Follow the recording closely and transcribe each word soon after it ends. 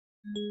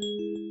Hello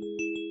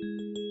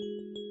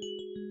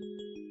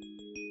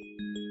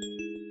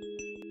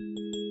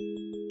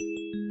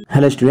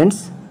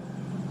students,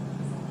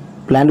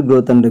 plant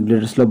growth and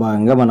రెగ్యులేటర్స్లో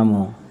భాగంగా మనము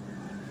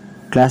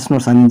class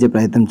notes అందించే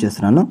ప్రయత్నం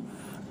చేస్తున్నాను.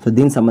 సో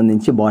దీనికి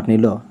సంబంధించి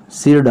బాటనీలో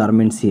సీడ్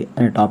డార్మెన్సీ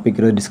అనే టాపిక్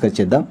ఈరోజు డిస్కస్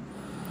చేద్దాం.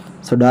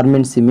 So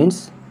dormancy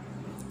means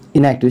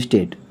inactive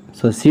state.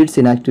 So seeds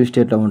inactive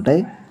స్టేట్లో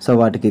ఉంటాయి. సో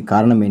వాటికి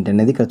కారణం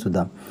ఏంటనేది ఇక్కడ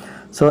చూద్దాం.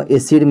 So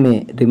A seed May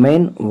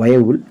remain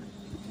viable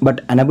but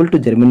honourable to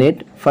germinate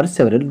for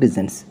several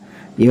reasons.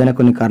 ఏవైనా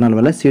కొన్ని కారణాల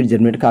వల్ల సీడ్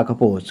జర్మినేట్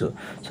కాకపోవచ్చు.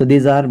 So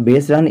these are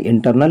based on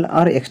internal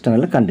are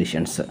external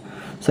conditions.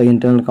 So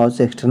internal కావచ్చు,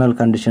 ఎక్స్టర్నల్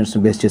కండిషన్స్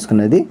బేస్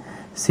చేసుకున్నది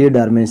సీడ్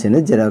డార్మెన్సీ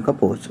అనేది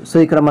జరగకపోవచ్చు. So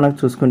ఇక్కడ మనకు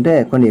చూసుకుంటే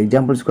కొన్ని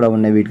ఎగ్జాంపుల్స్ కూడా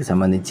ఉన్నాయి వీటికి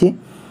సంబంధించి.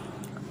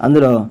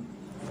 అందులో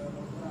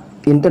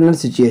internal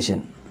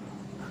situation.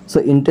 So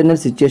internal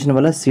situation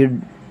వల్ల సీడ్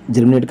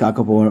జర్మినేట్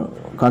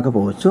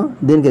కాకపోవచ్చు.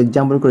 దీనికి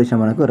ఎగ్జాంపుల్ కూడా ఇచ్చిన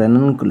మనకు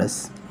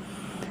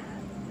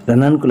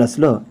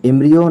రెనాన్కులస్లో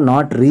embryo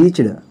not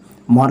reached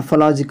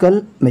morphological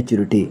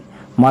maturity.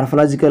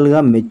 మార్ఫలాజికల్గా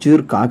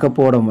mature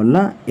కాకపోవడం వల్ల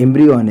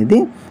ఎంబ్రియో అనేది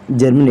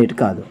జర్మినేట్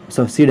కాదు.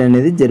 సో సీడ్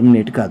అనేది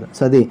జర్మినేట్ కాదు.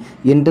 సో అది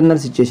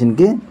ఇంటర్నల్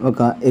సిచ్యుయేషన్కి ఒక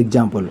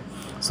ఎగ్జాంపుల్.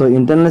 సో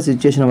ఇంటర్నల్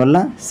సిచ్యుయేషన్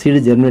వల్ల సీడ్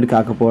జర్మినేట్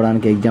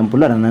కాకపోవడానికి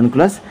ఎగ్జాంపుల్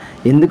రెనాన్కులస్.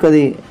 ఎందుకు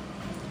అది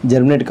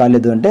జర్మినేట్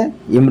కాలేదు అంటే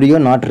embryo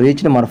not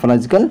reached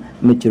morphological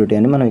maturity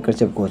అని మనం ఇక్కడ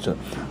చెప్పుకోవచ్చు.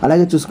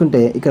 అలాగే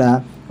చూసుకుంటే ఇక్కడ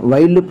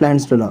wild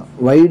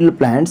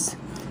plants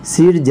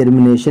seed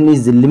germination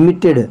is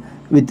limited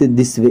with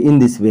in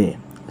this way.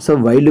 So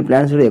wild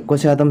ప్లాంట్స్లో ఎక్కువ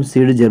శాతం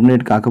సీడ్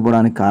జర్మినేట్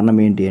కాకపోవడానికి కారణం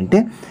ఏంటి అంటే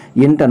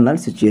internal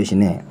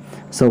సిచ్యుయేషనే.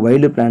 So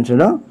wild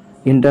ప్లాంట్స్లో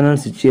internal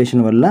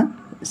situation వల్ల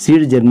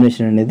సీడ్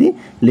జర్మినేషన్ అనేది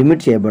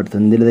లిమిట్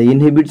చేయబడుతుంది, లేదా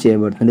ఇన్హిబిట్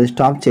చేయబడుతుంది, లేదా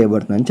స్టాప్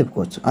చేయబడుతుంది అని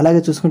చెప్పుకోవచ్చు.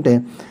 అలాగే చూసుకుంటే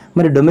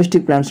మరి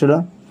domestic ప్లాంట్స్లో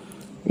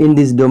in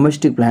this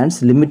domestic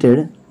plants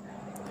limited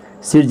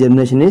seed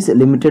germination is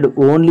limited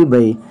only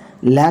by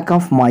lack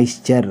of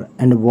moisture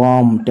and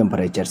warm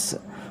temperatures.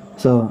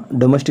 So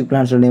domestic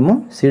ప్లాంట్స్లోనేమో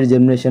seed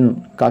germination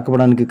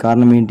కాకపోవడానికి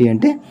కారణం ఏంటి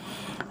అంటే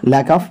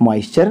lack of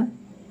moisture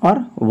are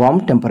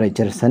warm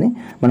temperatures అని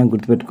మనం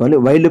గుర్తుపెట్టుకోవాలి.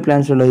 వైల్డ్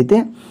ప్లాంట్స్లో అయితే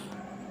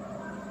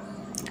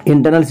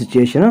ఇంటర్నల్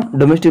సిచ్యుయేషన్,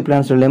 డొమెస్టిక్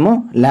ప్లాంట్స్లో ఏమో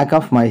lack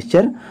of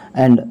moisture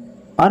and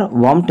are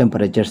warm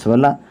temperatures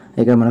వల్ల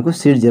ఇక్కడ మనకు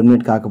సీడ్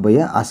జర్మినేట్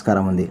కాకపోయే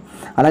ఆస్కారం ఉంది.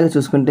 అలాగే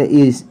చూసుకుంటే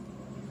ఈ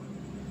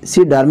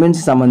సీడ్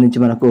డార్మెన్సీ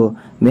సంబంధించి మనకు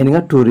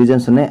మెయిన్గా 2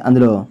 రీజన్స్ ఉన్నాయి.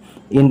 అందులో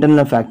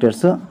ఇంటర్నల్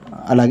ఫ్యాక్టర్స్,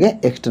 అలాగే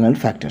ఎక్స్టర్నల్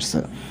ఫ్యాక్టర్స్.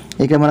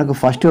 ఇక మనకు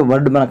ఫస్ట్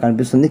వర్డ్ మనకు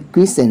కనిపిస్తుంది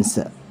క్విసెన్స్.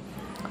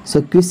 So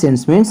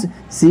క్విసెన్స్ means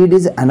seed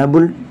is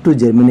honourable to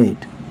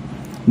germinate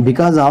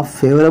because of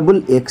favourable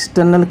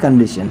external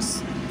conditions.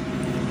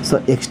 So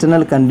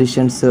external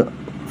conditions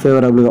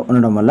ఫేవరబుల్గా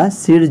ఉండడం వల్ల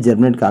సీడ్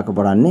జర్మినేట్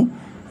కాకపోవడాన్ని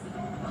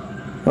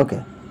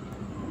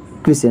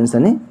క్విసెన్స్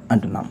అని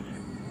అంటున్నాం.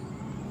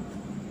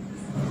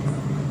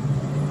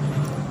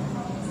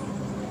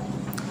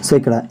 సో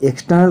ఇక్కడ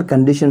ఎక్స్టర్నల్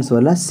కండిషన్స్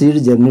వల్ల సీడ్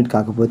జర్మినేట్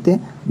కాకపోతే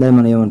దాన్ని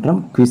మనం ఏమంటాం,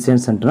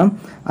 క్విసెన్స్ అంటున్నాం.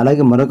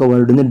 అలాగే మరొక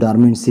వర్డ్ ఉంది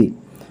dormancy.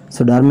 So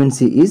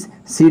dormancy is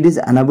seed is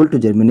honourable to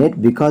germinate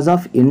because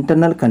of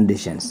internal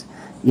conditions.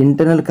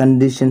 Internal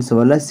conditions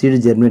వల్ల సీడ్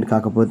జర్మినేట్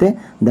కాకపోతే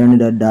దాన్ని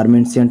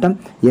డార్మెన్సీ అంటాం.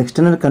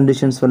 ఎక్స్టర్నల్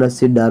కండిషన్స్ వల్ల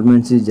సీడ్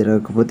డార్మెన్సీ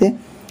జరగకపోతే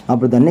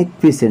అప్పుడు దాన్ని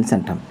క్విసెన్స్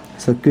అంటాం.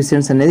 సో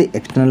క్విసెన్స్ అనేది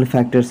ఎక్స్టర్నల్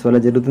ఫ్యాక్టర్స్ వల్ల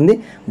జరుగుతుంది,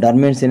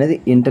 డార్మెన్సీ అనేది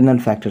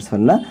ఇంటర్నల్ ఫ్యాక్టర్స్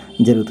వల్ల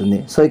జరుగుతుంది.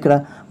 సో ఇక్కడ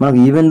మనకు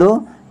even though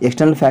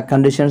external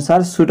conditions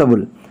are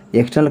suitable,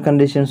 external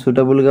conditions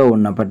సూటబుల్గా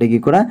ఉన్నప్పటికీ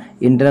కూడా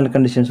ఇంటర్నల్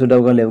కండిషన్స్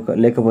సూటబుల్గా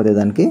లేకపోతే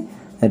దానికి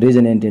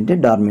రీజన్ ఏంటంటే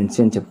డార్మెన్సీ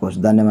అని చెప్పుకోవచ్చు.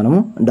 దాన్ని మనము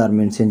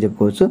డార్మెన్సీ అని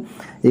చెప్పుకోవచ్చు.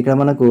 ఇక్కడ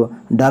మనకు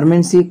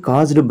dormancy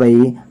caused by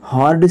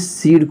hard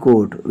seed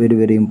coat, very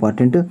very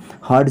important,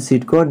 hard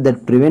seed coat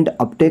that prevent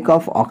uptake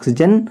of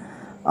oxygen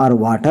or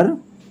water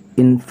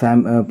in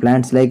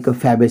plants like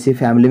Fabaceae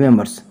family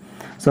members.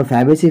 So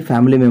Fabaceae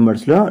family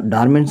మెంబర్స్లో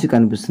డార్మెన్సీ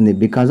కనిపిస్తుంది.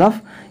 బికాజ్ ఆఫ్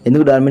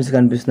ఎందుకు dormancy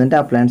కనిపిస్తుంది అంటే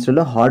ఆ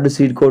ప్లాంట్స్లో hard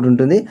seed coat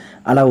ఉంటుంది.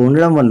 అలా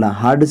ఉండడం వల్ల,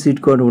 హార్డ్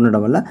సీడ్ కోట్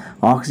ఉండడం వల్ల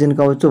ఆక్సిజన్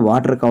కావచ్చు,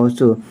 వాటర్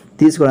కావచ్చు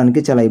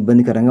తీసుకోవడానికి చాలా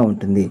ఇబ్బందికరంగా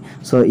ఉంటుంది.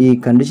 సో ఈ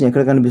కండిషన్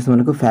ఎక్కడ కనిపిస్తుంది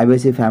మనకు,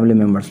 ఫ్యాబేసీ ఫ్యామిలీ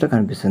మెంబర్స్లో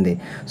కనిపిస్తుంది.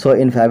 So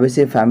in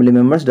Fabaceae family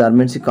members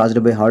dormancy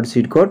caused by hard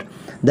seed coat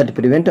that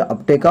prevent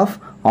uptake of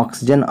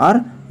oxygen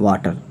or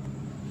water.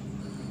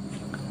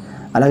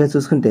 అలాగే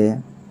చూసుకుంటే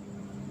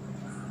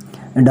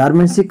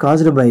dormancy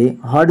caused by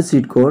hard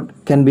seed coat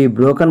can be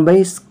broken by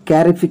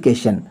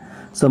స్కారిఫికేషన్.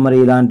 So మరి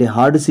ఇలాంటి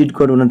hard seed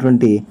coat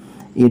ఉన్నటువంటి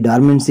ఈ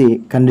dormancy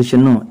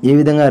కండిషన్ను ఏ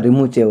విధంగా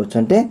remove చేయవచ్చు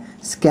అంటే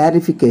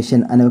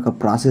స్కారిఫికేషన్ అనే ఒక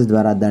ప్రాసెస్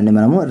ద్వారా దాన్ని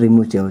మనము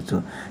రిమూవ్ చేయవచ్చు.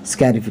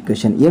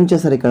 స్కారిఫికేషన్ ఏం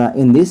చేస్తారు ఇక్కడ,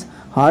 in this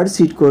hard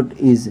seed coat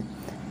is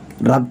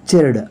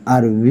ruptured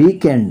are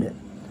weekend.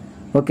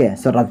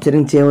 So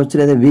rupturing చేయవచ్చు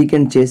లేదా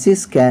వీకెండ్ చేసి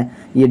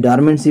ఈ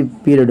డార్మెన్సీ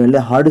పీరియడ్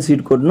అంటే హార్డ్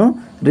సీడ్ కోట్ను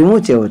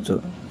రిమూవ్ చేయవచ్చు.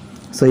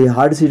 సో ఈ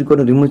హార్డ్ సీడ్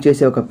కోట్ను రిమూవ్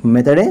చేసే ఒక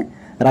మెథడే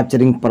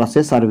rupturing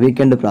process are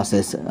weekend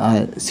process.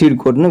 Seed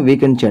కోట్ను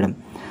weekend చేయడం,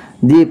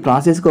 ది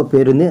ప్రాసెస్కి ఒక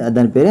పేరు ఉంది,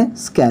 దాని పేరే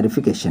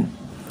స్కారిఫికేషన్.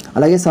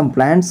 అలాగే some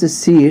plants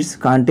seeds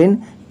contain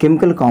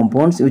chemical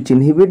compounds which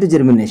inhibit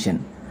germination.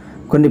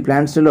 కొన్ని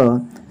ప్లాంట్స్లో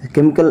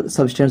కెమికల్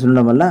సబ్స్టెన్స్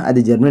ఉండడం వల్ల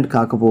అది జర్మినేట్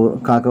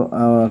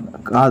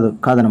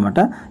కాదనమాట.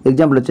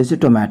 ఎగ్జాంపుల్ వచ్చేసి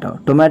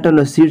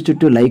టొమాటోలో సీడ్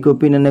చుట్టూ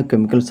లైకోపిన్ అనే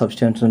కెమికల్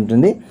సబ్స్టెన్స్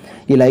ఉంటుంది.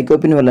 ఈ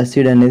లైకోపిన్ వల్ల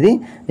సీడ్ అనేది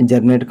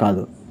జర్మినేట్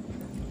కాదు.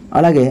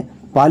 అలాగే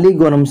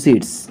పాలిగోనమ్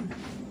seeds,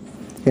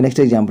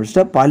 next example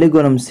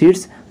పాలిగోనమ్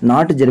seeds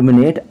not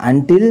germinate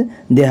until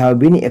they have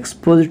been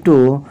exposed to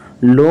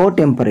లో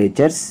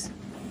temperatures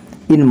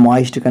in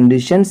moist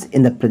conditions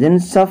in the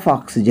presence of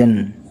oxygen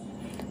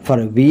for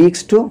weeks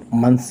to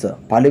months.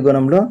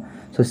 పాలిగోనంలో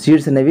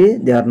seeds అనేవి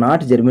they are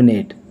not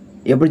germinate.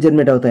 ఎప్పుడు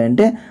germinate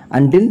అవుతాయంటే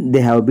until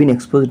they have been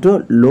expose to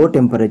లో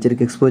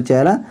టెంపరేచర్కి expose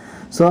చేయాలా.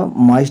 So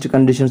moist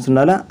conditions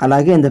ఉండాలా.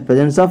 అలాగే in the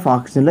presence of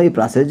ఆక్సిజన్లో ఈ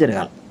process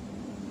జరగాలి.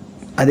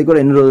 అది కూడా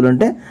ఎన్ని రోజులు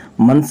అంటే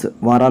మంత్స్,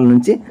 వారాల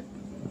నుంచి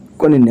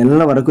కొన్ని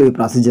నెలల వరకు ఈ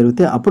ప్రాసెస్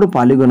జరిగితే అప్పుడు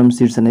పాలిగోనమ్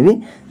సీడ్స్ అనేవి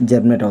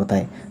జర్మినేట్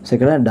అవుతాయి. సో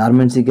ఇక్కడ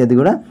డార్మెన్సీకి అది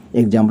కూడా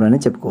ఎగ్జాంపుల్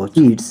అనేది చెప్పుకోవచ్చు.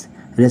 Seeds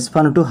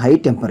respond to high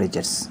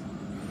temperatures.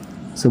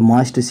 So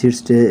moist seeds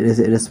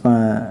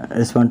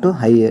respond to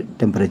high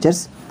temperatures.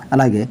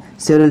 అలాగే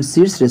several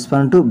seeds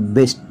respond to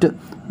best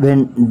when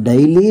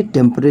daily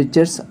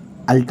temperatures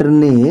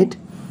alternate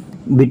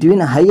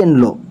between high and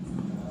low.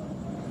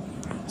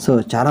 So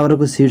చాలా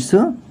వరకు సీడ్స్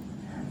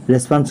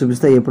రెస్పాన్స్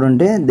చూపిస్తాయి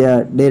ఎప్పుడంటే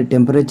there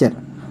temperature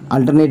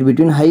alternate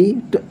between high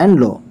and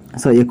లో.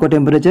 So ఎక్కువ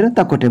temperature,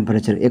 తక్కువ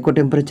temperature, ఎక్కువ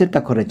temperature,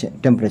 తక్కువ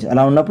టెంపరేచర్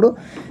అలా ఉన్నప్పుడు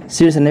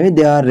సీడ్స్ అనేవి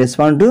they are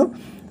respond to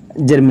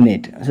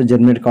germinate. So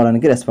germinate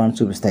కావడానికి రెస్పాన్స్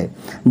చూపిస్తాయి.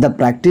 The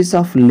practice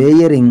of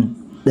layering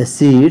the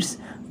seeds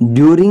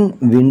during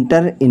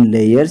winter in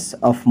layers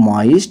of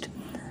moist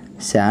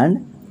sand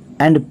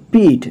and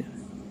Pete.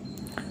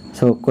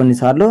 So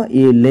కొన్నిసార్లు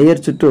ఈ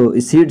లేయర్ చుట్టూ,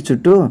 ఈ సీడ్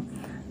చుట్టూ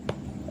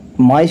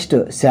మాయిస్ట్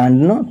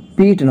శాండ్ను,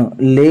 పీట్ను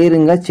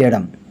లేయరింగ్గా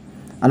చేయడం,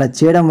 అలా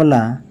చేయడం వల్ల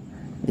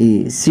ఈ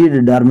సీడ్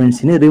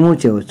డార్మెన్సీని రిమూవ్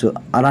చేయవచ్చు.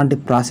 అలాంటి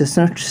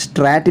ప్రాసెస్ను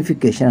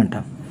స్ట్రాటిఫికేషన్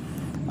అంటాం.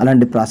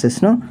 అలాంటి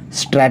ప్రాసెస్ను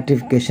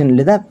స్ట్రాటిఫికేషన్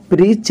లేదా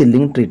ప్రీ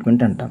చిల్లింగ్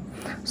ట్రీట్మెంట్ అంటాం.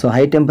 సో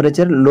హై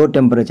టెంపరేచర్, లో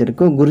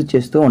టెంపరేచర్కు గురి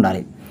చేస్తూ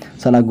ఉండాలి.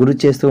 సో అలా గురి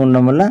చేస్తూ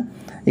ఉండడం వల్ల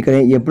ఇక్కడ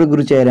ఎప్పుడు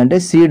గురి చేయాలంటే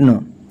సీడ్ను,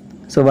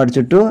 సో వాటి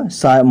చుట్టూ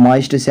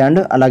మాయిస్ట్ శాండ్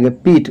అలాగే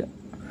పీట్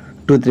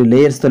 2-3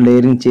 లేయర్స్తో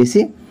లేయరింగ్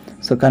చేసి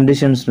సో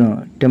కండిషన్స్ను,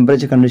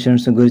 టెంపరేచర్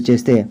కండిషన్స్ను గురి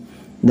చేస్తే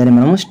దాన్ని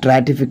మనము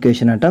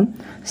స్ట్రాటిఫికేషన్ అంటాం.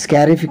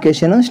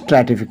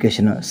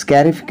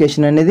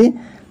 స్కారిఫికేషన్ అనేది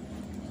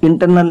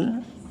ఇంటర్నల్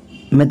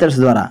మెథడ్స్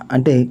ద్వారా,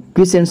 అంటే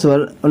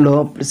క్విసెన్స్లో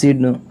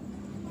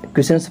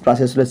క్విసెన్స్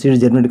ప్రాసెస్లో సీడ్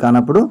జర్మినేట్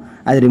కానప్పుడు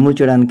అది రిమూవ్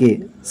చేయడానికి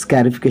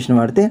స్కారిఫికేషన్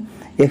వాడితే,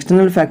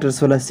 ఎక్స్టర్నల్ ఫ్యాక్టర్స్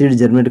వల్ల సీడ్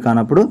జర్మినేట్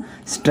కానప్పుడు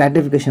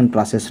స్ట్రాటిఫికేషన్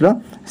ప్రాసెస్లో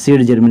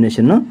సీడ్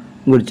జర్మినేషన్ను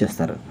గురి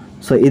చేస్తారు.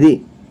 సో ఇది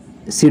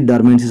సీడ్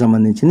డార్మెన్సీకి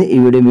సంబంధించింది. ఈ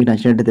వీడియో మీకు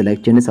నచ్చినట్లయితే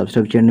లైక్ చేయండి,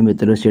 సబ్స్క్రైబ్ చేయండి,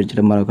 మిత్రులు షేర్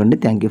చేయడం మరొకండి.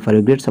 Thank you for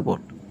your great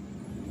support.